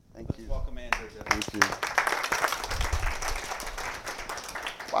Thank you.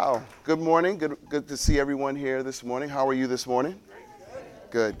 Wow. Good morning. Good to see everyone here this morning. How are you this morning?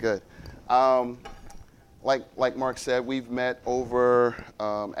 Good, good. Um, like Mark said, we've met over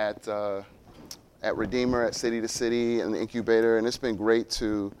at Redeemer, at City to City, and the incubator, and it's been great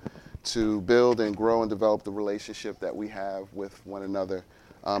to build and grow and develop the relationship that we have with one another.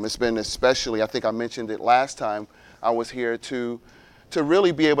 It's been especially, I think I mentioned it last time I was here, to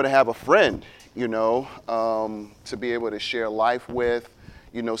really be able to have a friend, to be able to share life with,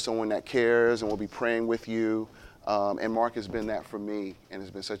 someone that cares and will be praying with you. And Mark has been that for me, and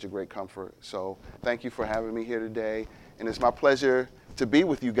it's been such a great comfort. So thank you for having me here today, and it's my pleasure to be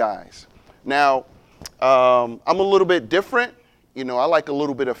with you guys. Now, I'm a little bit different. I like a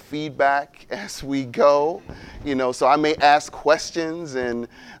little bit of feedback as we go, so I may ask questions, and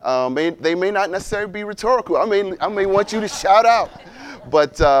they may not necessarily be rhetorical. I may want you to shout out,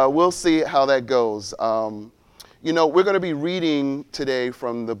 but we'll see how that goes. We're going to be reading today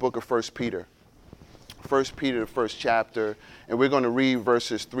from the book of 1 Peter. 1 Peter, the first chapter, and we're going to read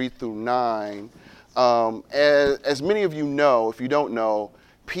verses 3 through 9. As many of you know, if you don't know,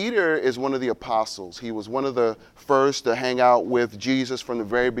 Peter is one of the apostles. He was one of the first to hang out with Jesus from the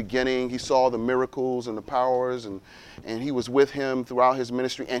very beginning. He saw the miracles and the powers, and he was with him throughout his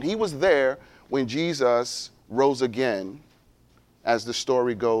ministry. And he was there when Jesus rose again, as the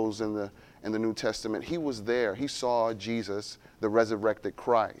story goes in the New Testament. He was there. He saw Jesus, the resurrected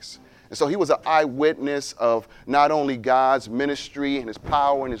Christ. And so he was an eyewitness of not only God's ministry and his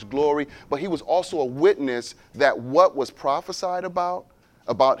power and his glory, but he was also a witness that what was prophesied about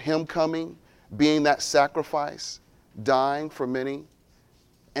him coming, being that sacrifice, dying for many,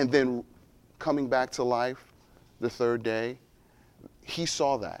 and then coming back to life the third day, he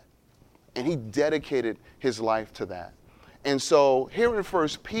saw that. And he dedicated his life to that. And so here in 1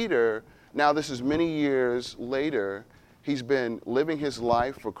 Peter, now this is many years later, he's been living his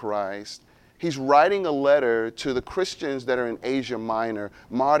life for Christ. He's writing a letter to the Christians that are in Asia Minor,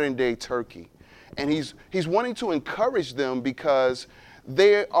 modern day Turkey. And he's wanting to encourage them because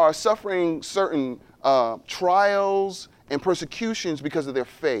they are suffering certain trials and persecutions because of their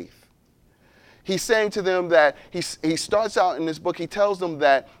faith. He's saying to them that he starts out in this book, he tells them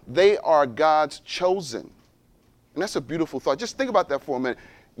that they are God's chosen. And that's a beautiful thought. Just think about that for a minute.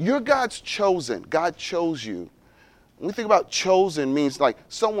 You're God's chosen. God chose you. When we think about chosen, means like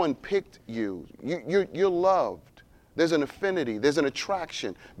someone picked you. You're loved. There's an affinity. There's an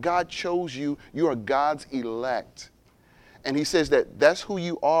attraction. God chose you. You are God's elect. And he says that that's who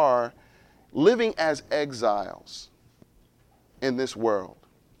you are, living as exiles in this world.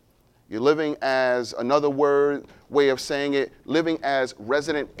 You're living as, another way of saying it, living as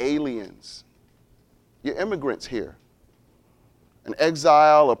resident aliens. You're immigrants here. An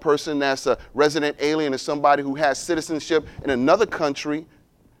exile, a person that's a resident alien, is somebody who has citizenship in another country,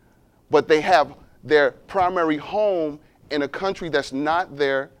 but they have their primary home in a country that's not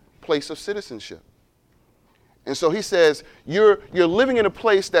their place of citizenship. And so he says, you're living in a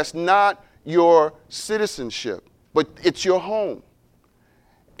place that's not your citizenship, but it's your home.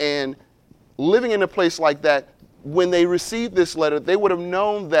 And living in a place like that, when they received this letter, they would have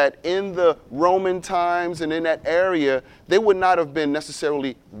known that in the Roman times and in that area, they would not have been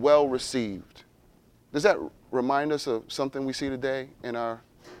necessarily well received. Does that remind us of something we see today in our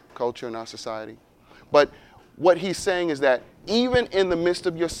culture and our society? But what he's saying is that even in the midst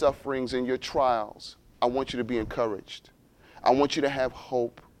of your sufferings and your trials, I want you to be encouraged. I want you to have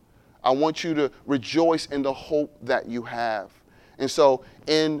hope. I want you to rejoice in the hope that you have. And so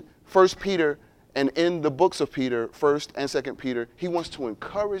in 1 Peter and in the books of Peter, 1st and 2nd Peter, he wants to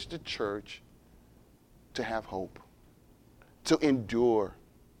encourage the church to have hope, to endure.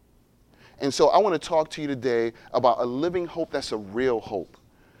 And so I want to talk to you today about a living hope that's a real hope.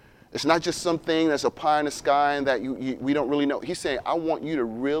 It's not just something that's a pie in the sky and that we don't really know. He's saying, I want you to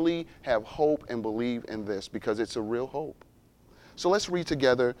really have hope and believe in this because it's a real hope. So let's read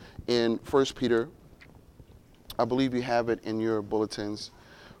together in 1 Peter. I believe you have it in your bulletins.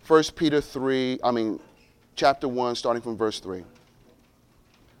 1 Peter chapter 1, starting from verse 3.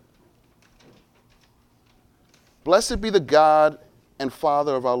 Blessed be the God and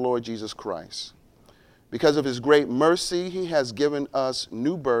Father of our Lord Jesus Christ. Because of his great mercy, he has given us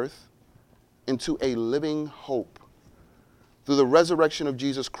new birth into a living hope through the resurrection of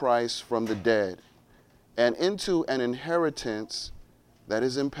Jesus Christ from the dead, and into an inheritance that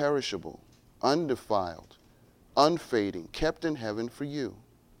is imperishable, undefiled, unfading, kept in heaven for you.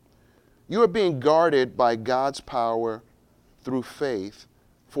 You are being guarded by God's power through faith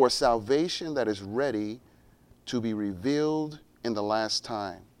for salvation that is ready to be revealed in the last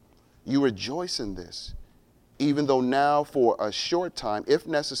time. You rejoice in this, even though now for a short time, if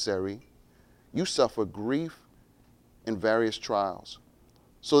necessary, you suffer grief in various trials,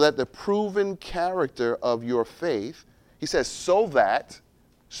 so that the proven character of your faith, he says, so that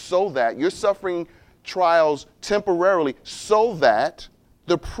you're suffering trials temporarily, so that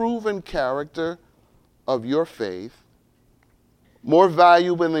the proven character of your faith, more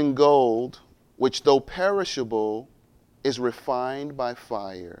valuable than gold, which though perishable is refined by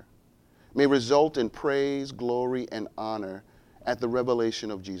fire, may result in praise, glory, and honor at the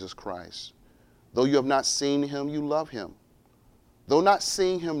revelation of Jesus Christ. Though you have not seen him, you love him. Though not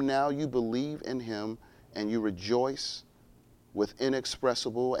seeing him now, you believe in him, and you rejoice with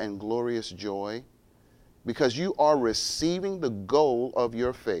inexpressible and glorious joy, because you are receiving the goal of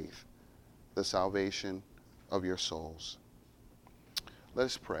your faith, the salvation of your souls. Let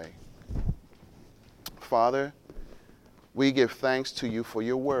us pray. Father, we give thanks to you for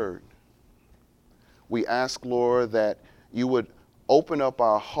your word. We ask, Lord, that you would open up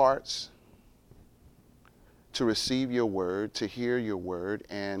our hearts to receive your word, to hear your word,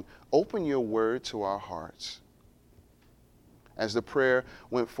 and open your word to our hearts. As the prayer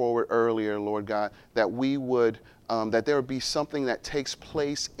went forward earlier, Lord God, that we would, that there would be something that takes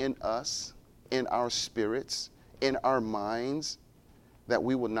place in us, in our spirits, in our minds, that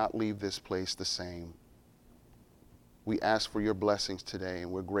we would not leave this place the same. We ask for your blessings today,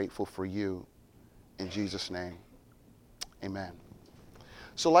 and we're grateful for you. In Jesus' name, amen.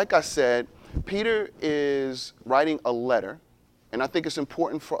 So like I said, Peter is writing a letter, and I think it's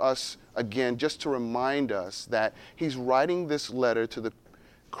important for us, again, just to remind us that he's writing this letter to the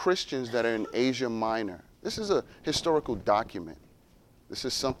Christians that are in Asia Minor. This is a historical document. This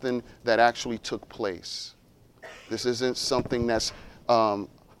is something that actually took place. This isn't something that's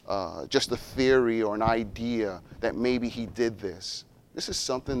just a theory or an idea that maybe he did this. This is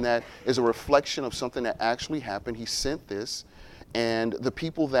something that is a reflection of something that actually happened. He sent this, and the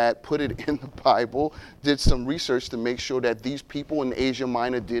people that put it in the Bible did some research to make sure that these people in Asia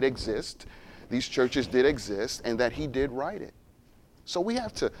Minor did exist, these churches did exist, and that he did write it. So we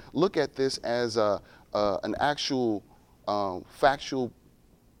have to look at this as an actual factual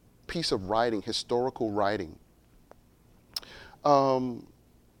piece of writing, historical writing. When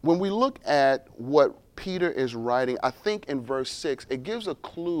we look at what Peter is writing, I think in verse 6, it gives a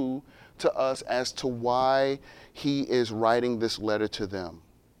clue to us as to why he is writing this letter to them.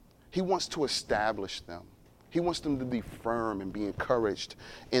 He wants to establish them. He wants them to be firm and be encouraged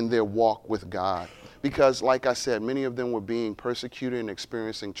in their walk with God. Because, like I said, many of them were being persecuted and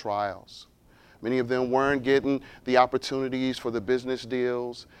experiencing trials. Many of them weren't getting the opportunities for the business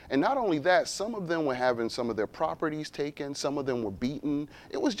deals. And not only that, some of them were having some of their properties taken. Some of them were beaten.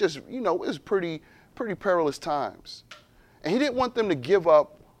 It was just, it was pretty perilous times. And he didn't want them to give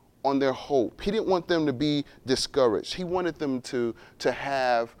up on their hope. He didn't want them to be discouraged. He wanted them to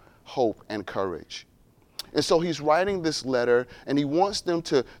have hope and courage. And so he's writing this letter, and he wants them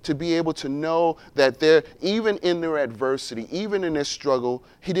to be able to know that they're, even in their adversity, even in their struggle,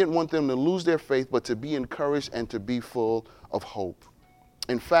 he didn't want them to lose their faith, but to be encouraged and to be full of hope.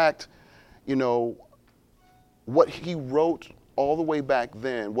 In fact, what he wrote all the way back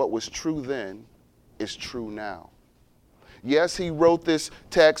then, what was true then, is true now. Yes, he wrote this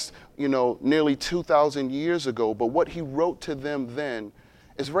text, nearly 2,000 years ago, but what he wrote to them then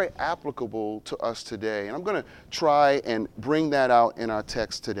is very applicable to us today. And I'm going to try and bring that out in our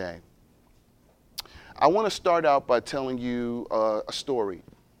text today. I want to start out by telling you a story.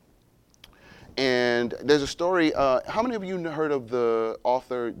 And there's a story, how many of you heard of the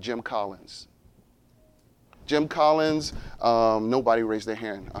author Jim Collins? Jim Collins, nobody raised their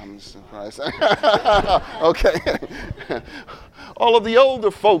hand. I'm surprised. Okay. All of the older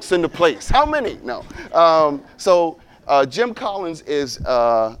folks in the place. How many? No. Jim Collins is,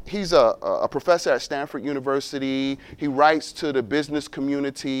 he's a professor at Stanford University. He writes to the business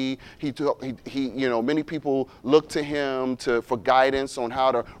community. Many people look to him for guidance on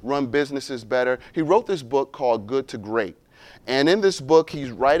how to run businesses better. He wrote this book called Good to Great. And in this book,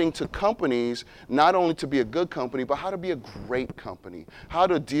 he's writing to companies, not only to be a good company, but how to be a great company, how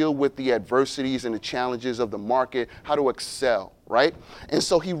to deal with the adversities and the challenges of the market, how to excel, right? And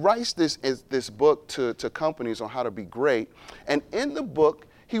so he writes this book to companies on how to be great. And in the book,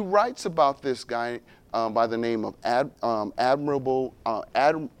 he writes about this guy by the name of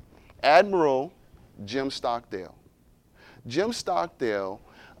Admiral Jim Stockdale. Jim Stockdale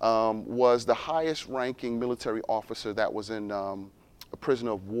was the highest ranking military officer that was in a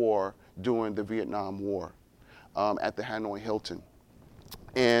prisoner of war during the Vietnam War at the Hanoi Hilton.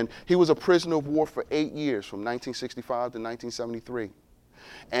 And he was a prisoner of war for 8 years, from 1965 to 1973.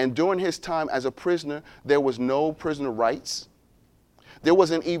 And during his time as a prisoner, there was no prisoner rights. There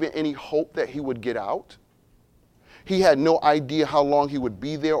wasn't even any hope that he would get out. He had no idea how long he would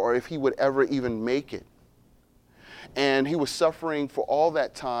be there or if he would ever even make it. And he was suffering for all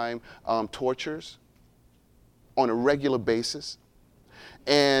that time tortures on a regular basis.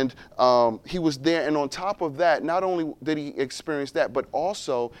 And he was there, and on top of that, not only did he experience that, but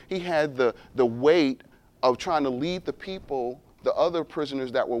also he had the weight of trying to lead the people, the other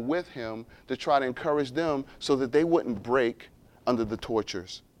prisoners that were with him, to try to encourage them so that they wouldn't break under the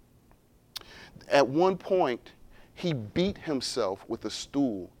tortures. At one point, he beat himself with a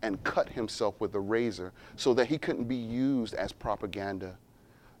stool and cut himself with a razor so that he couldn't be used as propaganda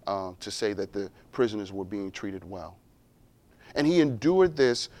to say that the prisoners were being treated well. And he endured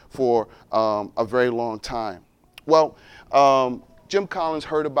this for a very long time. Well, Jim Collins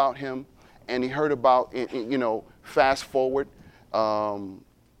heard about him, and he heard about, fast forward,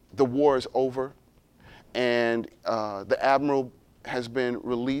 the war is over, and the admiral has been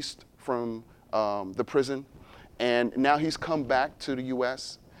released from the prison, and now he's come back to the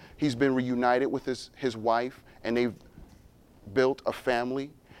U.S. He's been reunited with his wife, and they've built a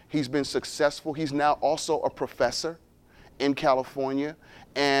family. He's been successful. He's now also a professor in California.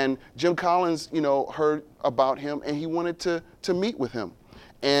 And Jim Collins, heard about him, and he wanted to meet with him.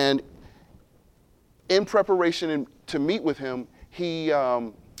 And in preparation to meet with him, he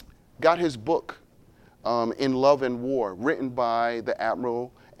got his book, In Love and War, written by the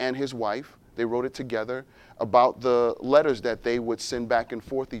admiral and his wife. They wrote it together about the letters that they would send back and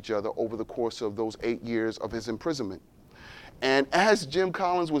forth each other over the course of those 8 years of his imprisonment. And as Jim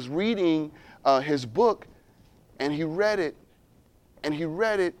Collins was reading his book, and he read it,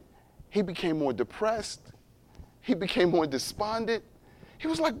 he became more depressed. He became more despondent. He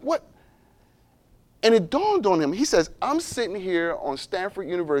was like, what? And it dawned on him. He says, I'm sitting here on Stanford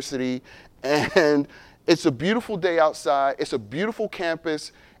University, and it's a beautiful day outside. It's a beautiful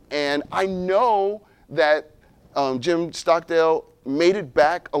campus. And I know that Jim Stockdale made it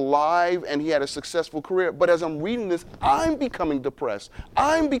back alive, and he had a successful career. But as I'm reading this, I'm becoming depressed.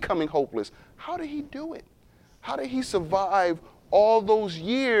 I'm becoming hopeless. How did he do it? How did he survive all those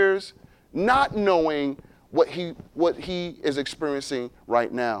years not knowing what he is experiencing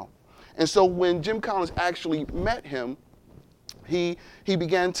right now? And so when Jim Collins actually met him, he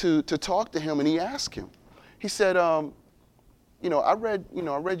began to talk to him, and he asked him. He said, I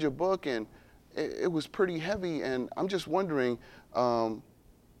read your book, and it was pretty heavy, and I'm just wondering, how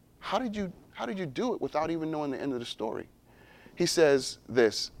did you do it without even knowing the end of the story? He says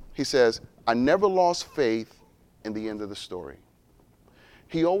this. He says, I never lost faith in the end of the story.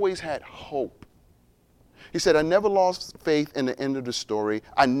 He always had hope. He said, I never lost faith in the end of the story.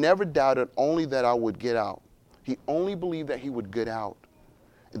 I never doubted only that I would get out. He only believed that he would get out,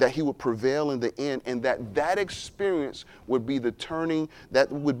 that he would prevail in the end, and that experience would be that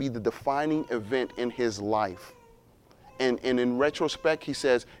would be the defining event in his life. And in retrospect, he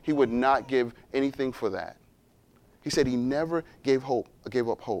says he would not give anything for that. He said he never gave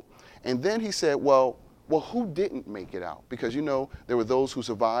up hope. And then he said, well, who didn't make it out? Because, there were those who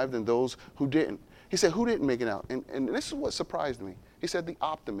survived and those who didn't. He said, who didn't make it out? And this is what surprised me. He said, the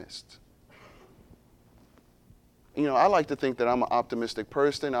optimists. I like to think that I'm an optimistic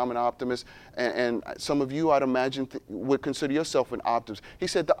person. I'm an optimist. And some of you, I'd imagine, would consider yourself an optimist. He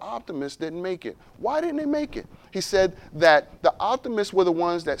said the optimists didn't make it. Why didn't they make it? He said that the optimists were the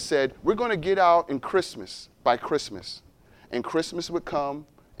ones that said, we're going to get out in Christmas, by Christmas. And Christmas would come,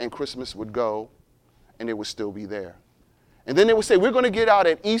 and Christmas would go, and it would still be there. And then they would say, we're going to get out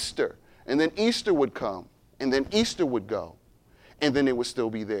at Easter. And then Easter would come, and then Easter would go, and then it would still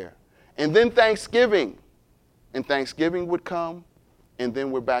be there. And then Thanksgiving. And Thanksgiving would come, and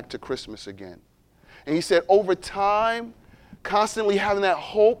then we're back to Christmas again. And he said over time, constantly having that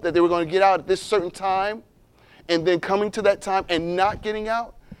hope that they were going to get out at this certain time, and then coming to that time and not getting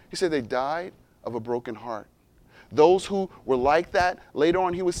out, he said they died of a broken heart. Those who were like that, later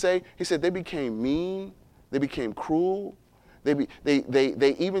on he would say, he said they became mean, they became cruel, they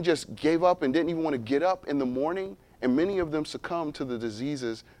even just gave up and didn't even want to get up in the morning, and many of them succumbed to the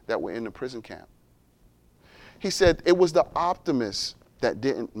diseases that were in the prison camp. He said it was the optimists that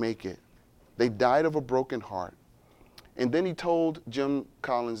didn't make it. They died of a broken heart. And then he told Jim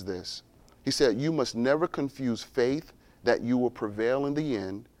Collins this. He said, you must never confuse faith that you will prevail in the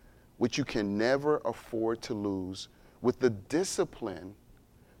end, which you can never afford to lose, with the discipline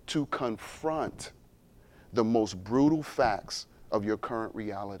to confront the most brutal facts of your current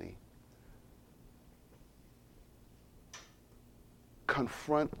reality.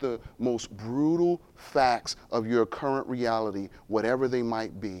 confront the most brutal facts of your current reality, whatever they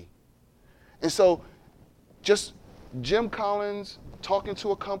might be. And so just Jim Collins talking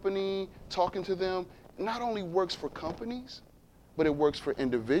to a company, talking to them, not only works for companies, but it works for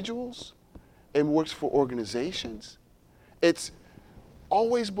individuals, it works for organizations. It's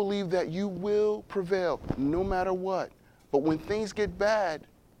always believe that you will prevail no matter what. But when things get bad,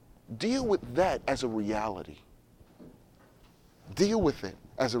 deal with that as a reality. Deal with it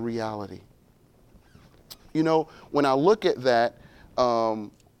as a reality. You know, when I look at that,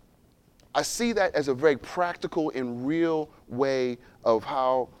 I see that as a very practical and real way of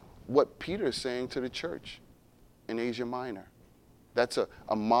what Peter is saying to the church in Asia Minor. That's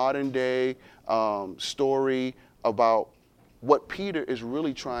a modern day story about what Peter is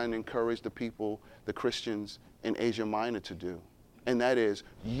really trying to encourage the people, the Christians in Asia Minor to do. And that is,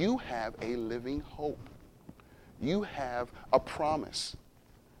 you have a living hope. You have a promise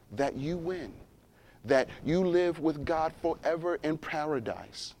that you win, that you live with God forever in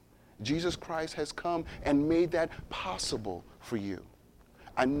paradise. Jesus Christ has come and made that possible for you.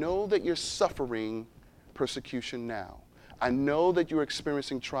 I know that you're suffering persecution now. I know that you're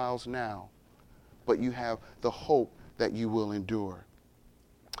experiencing trials now, but you have the hope that you will endure.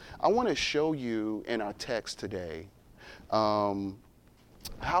 I want to show you in our text today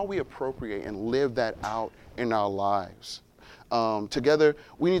how we appropriate and live that out in our lives. Together,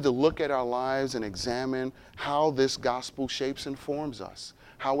 we need to look at our lives and examine how this gospel shapes and forms us,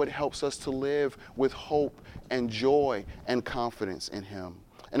 how it helps us to live with hope and joy and confidence in Him.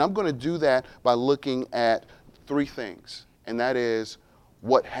 And I'm going to do that by looking at three things, and that is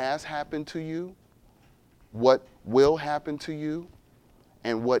what has happened to you, what will happen to you,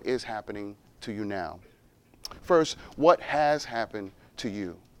 and what is happening to you now. First, what has happened to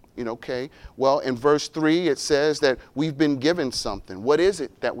you? Okay. Well, in verse 3, it says that we've been given something. What is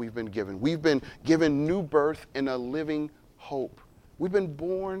it that we've been given? We've been given new birth in a living hope. We've been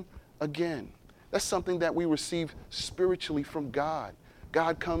born again. That's something that we receive spiritually from God.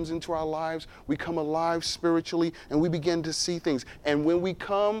 God comes into our lives, we come alive spiritually, and we begin to see things. And when we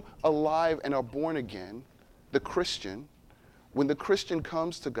come alive and are born again, when the Christian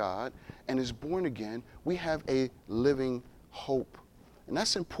comes to God and is born again, we have a living hope. And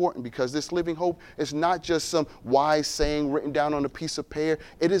that's important because this living hope is not just some wise saying written down on a piece of paper.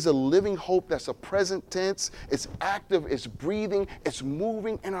 It is a living hope that's a present tense. It's active, it's breathing, it's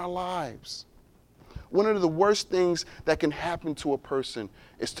moving in our lives. One of the worst things that can happen to a person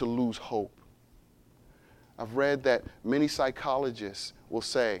is to lose hope. I've read that many psychologists will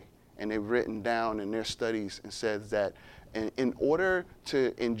say, and they've written down in their studies and said that in order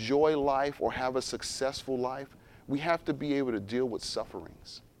to enjoy life or have a successful life, we have to be able to deal with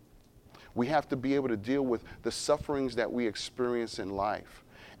sufferings. We have to be able to deal with the sufferings that we experience in life.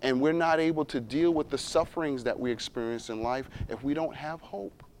 And we're not able to deal with the sufferings that we experience in life if we don't have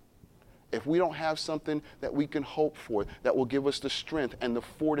hope. If we don't have something that we can hope for, that will give us the strength and the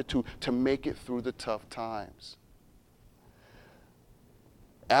fortitude to make it through the tough times.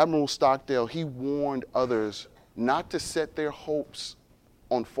 Admiral Stockdale, he warned others not to set their hopes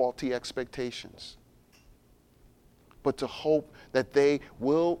on faulty expectations, but to hope that they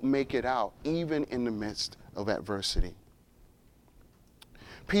will make it out, even in the midst of adversity.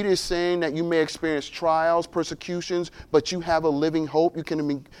 Peter is saying that you may experience trials, persecutions, but you have a living hope. You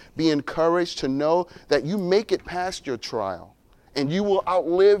can be encouraged to know that you make it past your trial, and you will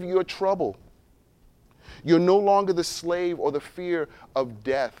outlive your trouble. You're no longer the slave or the fear of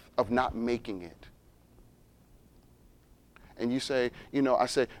death, of not making it. And you say, I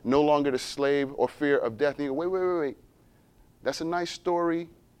say, no longer the slave or fear of death. And you go, wait. That's a nice story.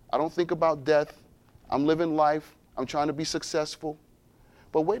 I don't think about death. I'm living life. I'm trying to be successful.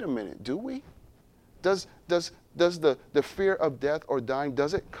 But wait a minute, do we? Does the fear of death or dying,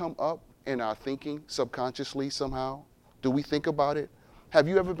 does it come up in our thinking subconsciously somehow? Do we think about it? Have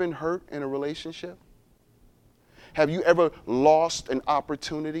you ever been hurt in a relationship? Have you ever lost an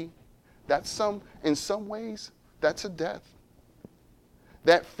opportunity? In some ways, that's a death.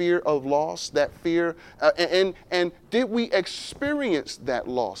 That fear of loss, that fear, and did we experience that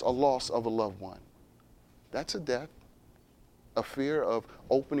loss, a loss of a loved one? That's a death. A fear of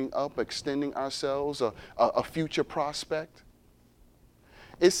opening up, extending ourselves, a future prospect.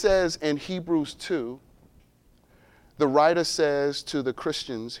 It says in Hebrews 2, the writer says to the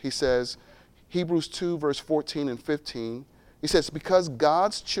Christians, he says, Hebrews 2, verse 14 and 15, he says, because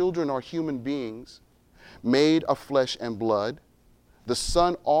God's children are human beings, made of flesh and blood, the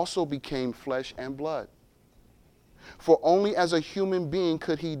Son also became flesh and blood. For only as a human being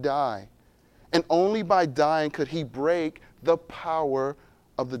could he die, and only by dying could he break the power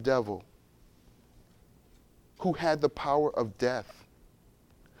of the devil, who had the power of death.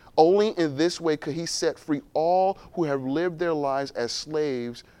 Only in this way could he set free all who have lived their lives as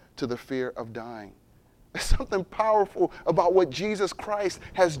slaves to the fear of dying. There's something powerful about what Jesus Christ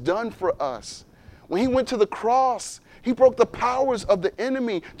has done for us. When he went to the cross, he broke the powers of the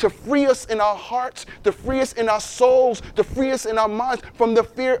enemy to free us in our hearts, to free us in our souls, to free us in our minds from the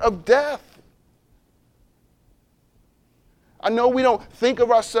fear of death. I know we don't think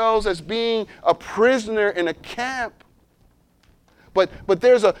of ourselves as being a prisoner in a camp, but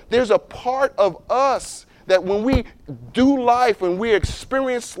there's a part of us that when we do life, when we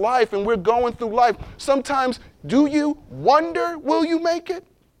experience life and we're going through life, sometimes do you wonder, will you make it?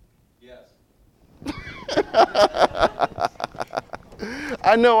 Yes.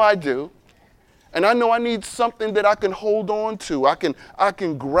 I know I do. And I know I need something that I can hold on to, I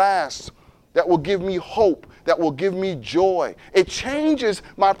can grasp, that will give me hope, that will give me joy. It changes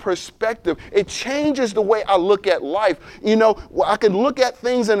my perspective. It changes the way I look at life. You know, I can look at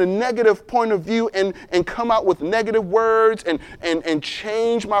things in a negative point of view and come out with negative words and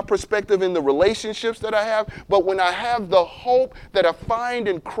change my perspective in the relationships that I have. But when I have the hope that I find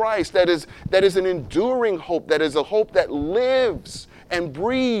in Christ, that is an enduring hope, that is a hope that lives and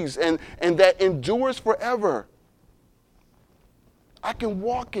breathes and that endures forever, I can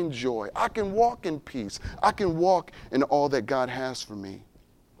walk in joy. I can walk in peace. I can walk in all that God has for me.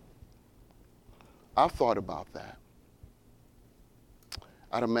 I've thought about that.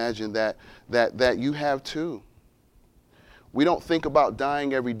 I'd imagine that you have too. We don't think about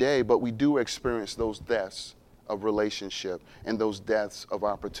dying every day, but we do experience those deaths of relationship and those deaths of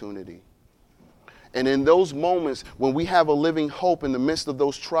opportunity. And in those moments when we have a living hope in the midst of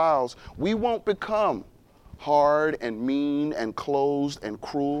those trials, we won't become hard and mean and closed and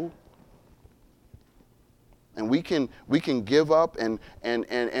cruel. And we can give up and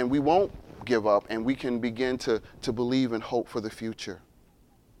we won't give up, and we can begin to believe and hope for the future.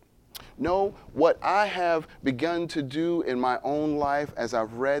 No, what I have begun to do in my own life as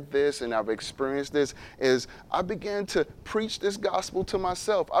I've read this and I've experienced this is I began to preach this gospel to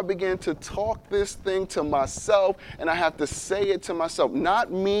myself. I began to talk this thing to myself, and I have to say it to myself.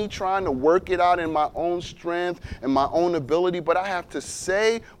 Not me trying to work it out in my own strength and my own ability, but I have to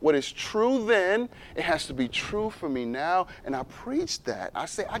say what is true then. It has to be true for me now, and I preach that. I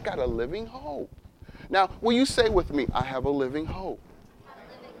say I got a living hope. Now, will you say with me, I have a living hope?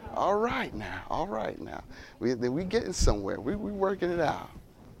 All right now. We getting somewhere. We working it out.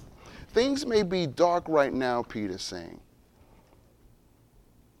 Things may be dark right now, Peter's saying.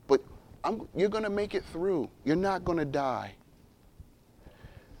 But you're going to make it through. You're not going to die.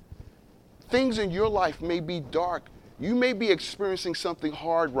 Things in your life may be dark. You may be experiencing something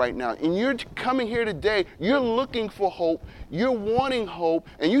hard right now, and you're coming here today, you're looking for hope, you're wanting hope,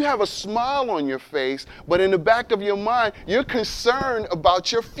 and you have a smile on your face, but in the back of your mind, you're concerned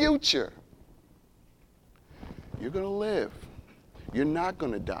about your future. You're going to live. You're not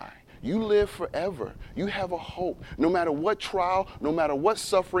going to die. You live forever. You have a hope. No matter what trial, no matter what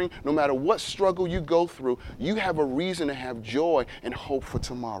suffering, no matter what struggle you go through, you have a reason to have joy and hope for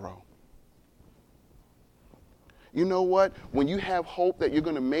tomorrow. You know what? When you have hope that you're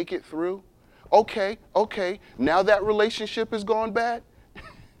going to make it through, okay, now that relationship has gone bad.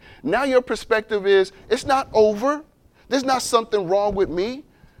 Now your perspective is, it's not over. There's not something wrong with me.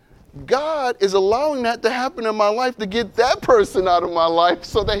 God is allowing that to happen in my life to get that person out of my life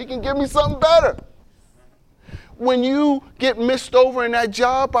so that he can give me something better. When you get missed over in that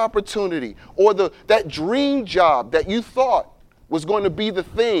job opportunity or that dream job that you thought was going to be the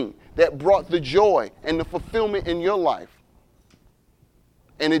thing that brought the joy and the fulfillment in your life,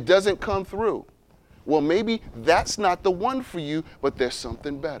 and it doesn't come through, well, maybe that's not the one for you, but there's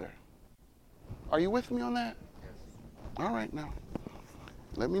something better. Are you with me on that? Yes. All right, now.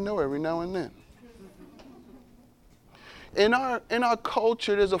 Let me know every now and then. In our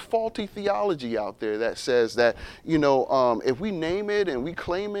culture, there's a faulty theology out there that says that, if we name it and we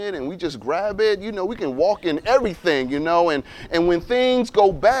claim it and we just grab it, we can walk in everything, and when things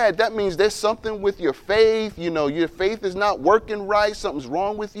go bad, that means there's something with your faith, your faith is not working right, something's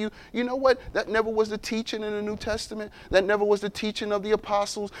wrong with you. You know what? That never was the teaching in the New Testament. That never was the teaching of the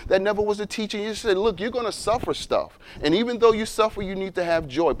apostles. That never was the teaching. You said, look, you're going to suffer stuff. And even though you suffer, you need to have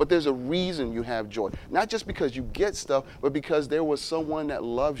joy. But there's a reason you have joy. Not just because you get stuff, but because there was someone that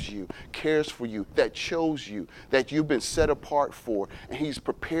loves you, cares for you, that chose you, that you've been set apart for, and he's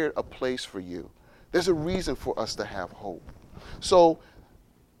prepared a place for you. There's a reason for us to have hope. So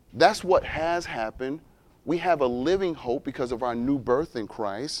that's what has happened. We have a living hope because of our new birth in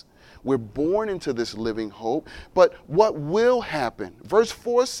Christ. We're born into this living hope, but what will happen? Verse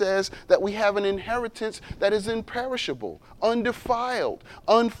 4 says that we have an inheritance that is imperishable, undefiled,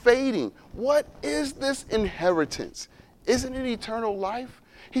 unfading. What is this inheritance? Isn't it eternal life?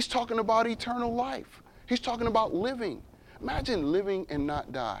 He's talking about eternal life. He's talking about living. Imagine living and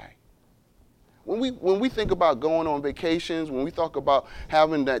not die. When we think about going on vacations, when we talk about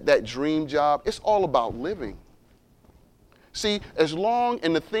having that dream job, it's all about living. See, as long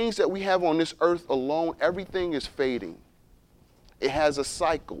in the things that we have on this earth alone, everything is fading. It has a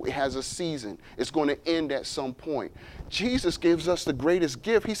cycle. It has a season. It's going to end at some point. Jesus gives us the greatest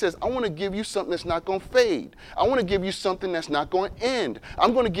gift. He says, I want to give you something that's not going to fade. I want to give you something that's not going to end.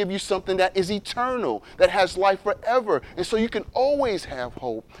 I'm going to give you something that is eternal, that has life forever. And so you can always have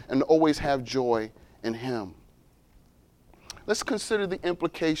hope and always have joy in him. Let's consider the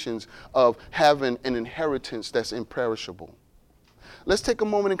implications of having an inheritance that's imperishable. Let's take a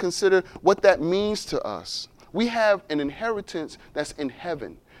moment and consider what that means to us. We have an inheritance that's in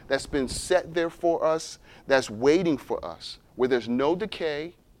heaven, that's been set there for us, that's waiting for us, where there's no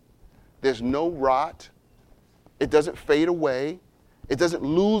decay, there's no rot, it doesn't fade away, it doesn't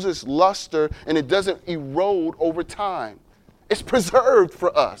lose its luster, and it doesn't erode over time. It's preserved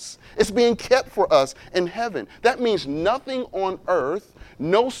for us. It's being kept for us in heaven. That means nothing on earth,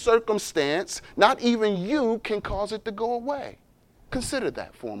 no circumstance, not even you can cause it to go away. Consider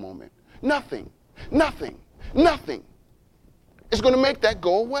that for a moment. Nothing is going to make that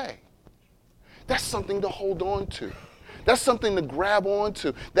go away. That's something to hold on to. That's something to grab on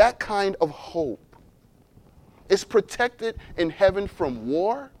to. That kind of hope. It's protected in heaven from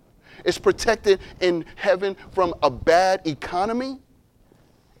war. It's protected in heaven from a bad economy.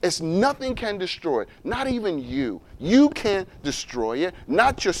 It's nothing can destroy it, not even you. You can't destroy it,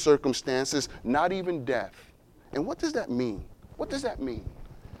 not your circumstances, not even death. And what does that mean? What does that mean?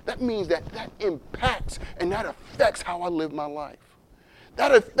 That means that impacts and that affects how I live my life.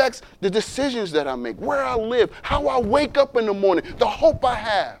 That affects the decisions that I make, where I live, how I wake up in the morning, the hope I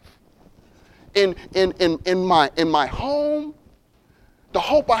have in my home, the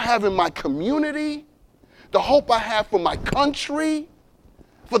hope I have in my community, the hope I have for my country,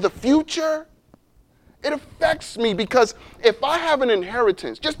 for the future. It affects me because if I have an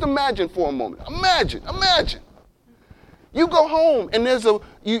inheritance, just imagine for a moment, imagine. You go home and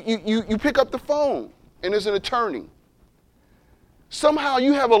you pick up the phone and there's an attorney. Somehow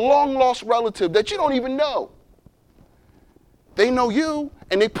you have a long lost relative that you don't even know. They know you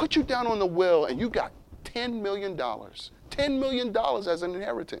and they put you down on the will and you got $10 million. $10 million as an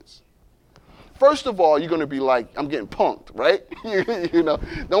inheritance. First of all, you're going to be like, I'm getting punked, right? you know,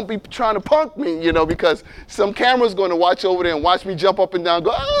 don't be trying to punk me, you know, because some camera's going to watch over there and watch me jump up and down,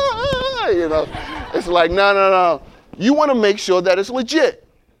 go, you know. It's like, no. You want to make sure that it's legit.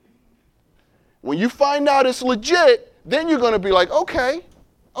 When you find out it's legit, then you're going to be like, okay.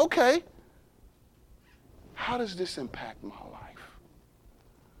 How does this impact my life?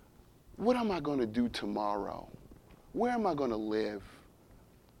 What am I going to do tomorrow? Where am I going to live?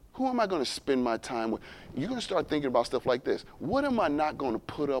 Who am I going to spend my time with? You're going to start thinking about stuff like this. What am I not going to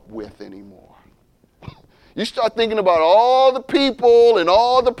put up with anymore? You start thinking about all the people and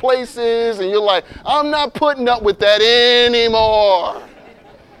all the places, and you're like, I'm not putting up with that anymore.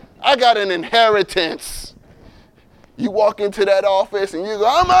 I got an inheritance. You walk into that office and you go,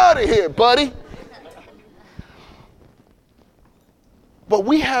 I'm out of here, buddy. But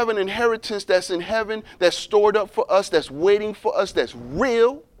we have an inheritance that's in heaven, that's stored up for us, that's waiting for us, that's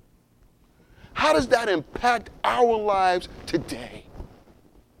real. How does that impact our lives today?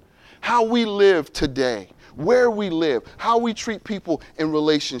 How we live today, where we live, how we treat people in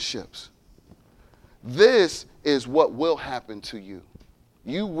relationships. This is what will happen to you.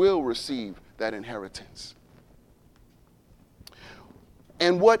 You will receive that inheritance.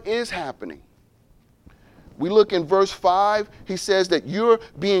 And what is happening? We look in verse 5, he says that you're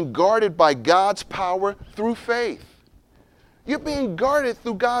being guarded by God's power through faith. You're being guarded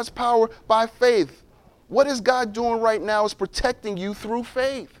through God's power by faith. What is God doing right now is protecting you through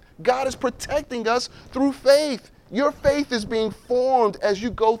faith. God is protecting us through faith. Your faith is being formed as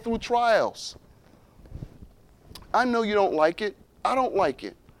you go through trials. I know you don't like it. I don't like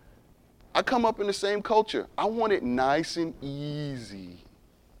it. I come up in the same culture. I want it nice and easy.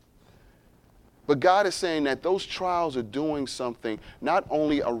 But God is saying that those trials are doing something not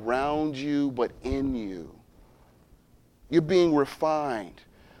only around you, but in you. You're being refined.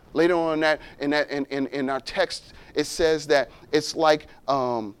 Later on in our text, it says that it's like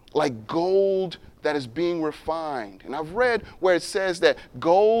gold that is being refined. And I've read where it says that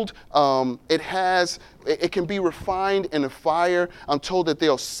gold, it can be refined in a fire. I'm told that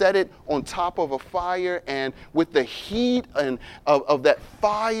they'll set it on top of a fire, and with the heat of that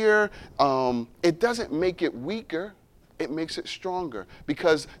fire, it doesn't make it weaker. It makes it stronger,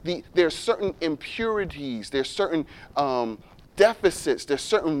 because there's certain impurities, there's certain deficits, there's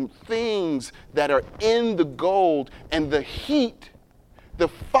certain things that are in the gold, and the heat, the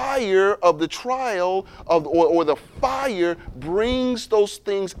fire of the trial or the fire brings those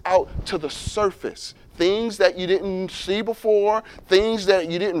things out to the surface. Things that you didn't see before, things that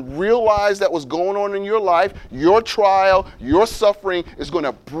you didn't realize that was going on in your life, your trial, your suffering is going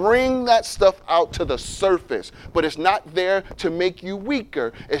to bring that stuff out to the surface. But it's not there to make you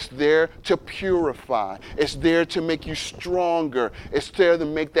weaker. It's there to purify. It's there to make you stronger. It's there to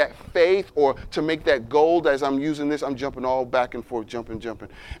make that faith, or to make that gold, as I'm using this, I'm jumping all back and forth, jumping.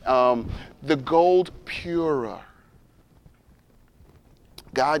 The gold purer.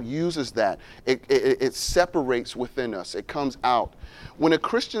 God uses that. It separates within us. It comes out. When a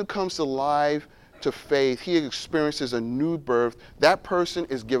Christian comes alive to faith, he experiences a new birth. That person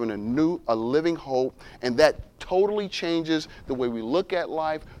is given a living hope, and that totally changes the way we look at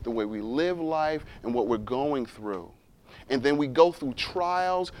life, the way we live life, and what we're going through. And then we go through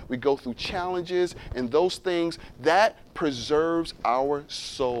trials, we go through challenges, and those things, that preserves our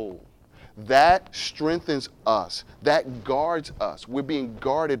soul. That strengthens us. That guards us. We're being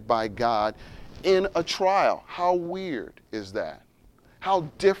guarded by God in a trial. How weird is that? How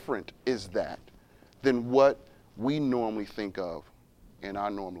different is that than what we normally think of in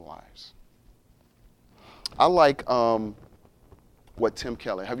our normal lives? I like what Tim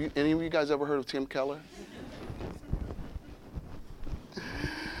Keller. Have any of you guys ever heard of Tim Keller?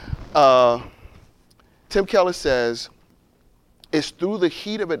 Tim Keller says, it's through the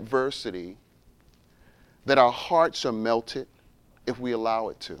heat of adversity that our hearts are melted if we allow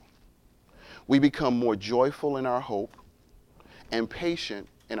it to. We become more joyful in our hope and patient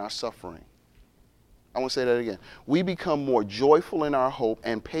in our suffering. I want to say that again. We become more joyful in our hope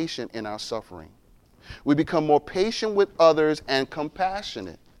and patient in our suffering. We become more patient with others and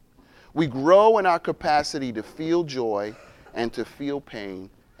compassionate. We grow in our capacity to feel joy and to feel pain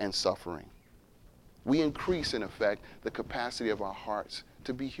and suffering. We increase, in effect, the capacity of our hearts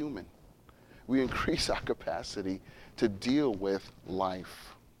to be human. We increase our capacity to deal with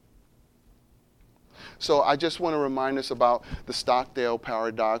life. So I just want to remind us about the Stockdale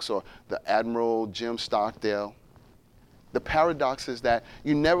paradox, or the Admiral Jim Stockdale. The paradox is that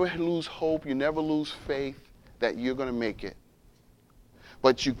you never lose hope, you never lose faith that you're going to make it.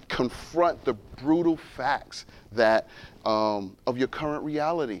 But you confront the brutal facts that of your current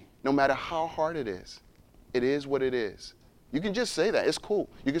reality. No matter how hard it is what it is. You can just say that. It's cool.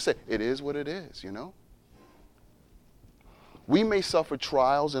 You can say, it is what it is, you know? We may suffer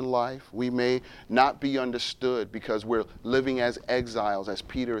trials in life. We may not be understood because we're living as exiles, as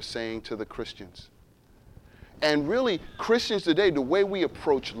Peter is saying to the Christians. And really, Christians today, the way we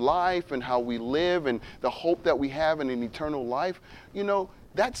approach life and how we live and the hope that we have in an eternal life, you know,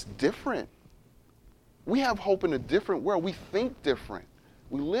 that's different. We have hope in a different world. We think different.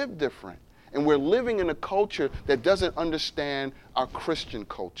 We live different. And we're living in a culture that doesn't understand our Christian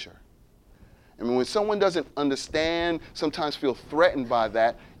culture. I mean, when someone doesn't understand, sometimes feel threatened by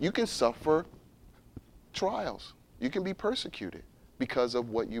that, you can suffer trials. You can be persecuted because of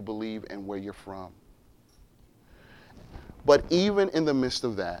what you believe and where you're from. But even in the midst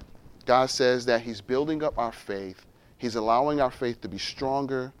of that, God says that He's building up our faith. He's allowing our faith to be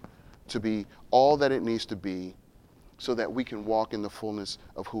stronger, to be all that it needs to be, so that we can walk in the fullness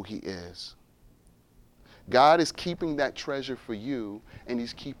of who He is. God is keeping that treasure for you, and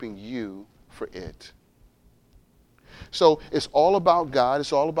He's keeping you for it. So it's all about God.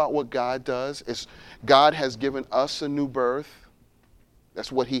 It's all about what God does. God has given us a new birth.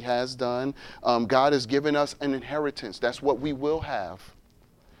 That's what He has done. God has given us an inheritance. That's what we will have.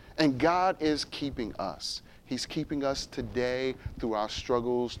 And God is keeping us. He's keeping us today through our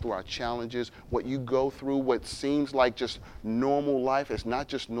struggles, through our challenges. What you go through, what seems like just normal life, it's not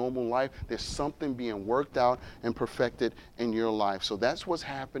just normal life. There's something being worked out and perfected in your life. So that's what's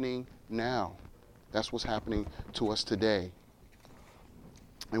happening now. That's what's happening to us today.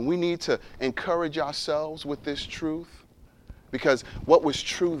 And we need to encourage ourselves with this truth, because what was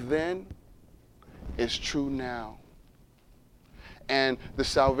true then is true now. And the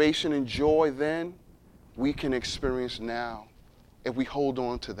salvation and joy then, we can experience now if we hold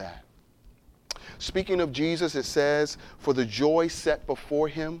on to that. Speaking of Jesus, it says, for the joy set before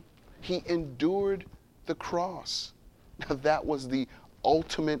Him, He endured the cross. Now that was the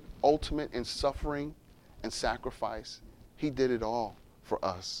ultimate in suffering and sacrifice. He did it all for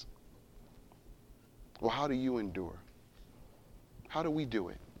us. Well, how do you endure? How do we do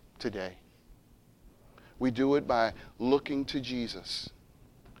it today? We do it by looking to Jesus,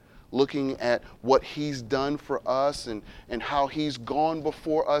 looking at what he's done for us and how he's gone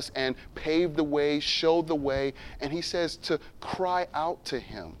before us and paved the way, showed the way. And he says to cry out to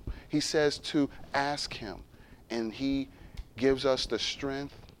him. He says to ask him. And he gives us the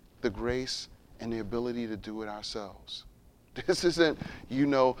strength, the grace, and the ability to do it ourselves. This isn't,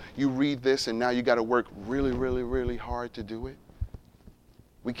 you read this and now you got to work really, really, really hard to do it.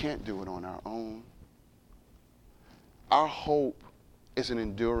 We can't do it on our own. Our hope is an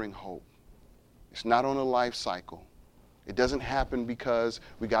enduring hope. It's not on a life cycle. It doesn't happen because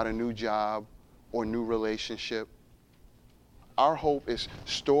we got a new job or new relationship. Our hope is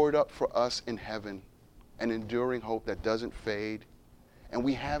stored up for us in heaven, an enduring hope that doesn't fade. And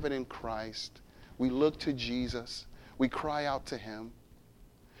we have it in Christ. We look to Jesus. We cry out to him.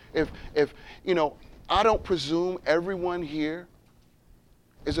 If I don't presume everyone here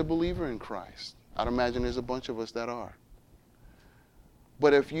is a believer in Christ. I'd imagine there's a bunch of us that are.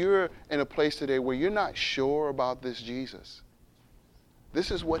 But if you're in a place today where you're not sure about this Jesus,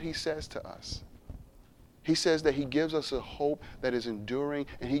 this is what he says to us. He says that he gives us a hope that is enduring,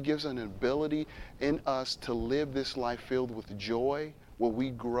 and he gives an ability in us to live this life filled with joy, where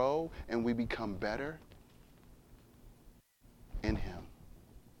we grow and we become better in him.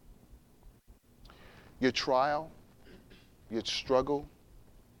 Your trial, your struggle,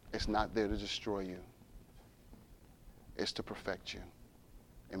 it's not there to destroy you. It's to perfect you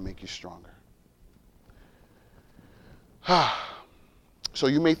and make you stronger. So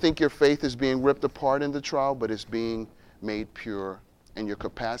you may think your faith is being ripped apart in the trial, but it's being made pure, and your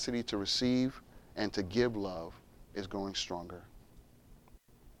capacity to receive and to give love is growing stronger.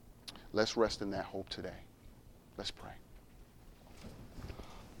 Let's rest in that hope today. Let's pray.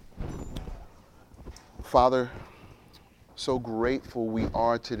 Father, so grateful we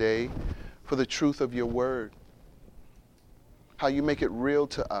are today for the truth of your word, how you make it real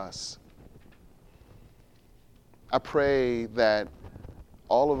to us. I pray that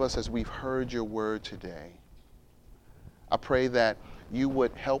all of us, as we've heard your word today, I pray that you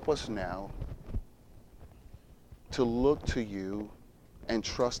would help us now to look to you and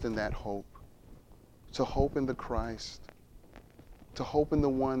trust in that hope, to hope in the Christ, to hope in the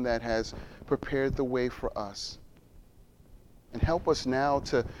one that has prepared the way for us. And help us now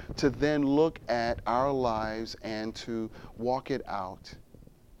to then look at our lives and to walk it out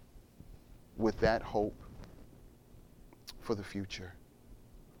with that hope for the future.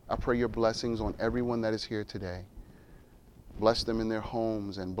 I pray your blessings on everyone that is here today. Bless them in their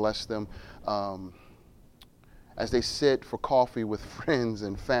homes and bless them as they sit for coffee with friends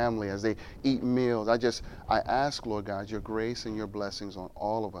and family, as they eat meals. I ask, Lord God, your grace and your blessings on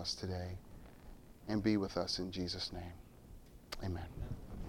all of us today, and be with us in Jesus' name. Amen.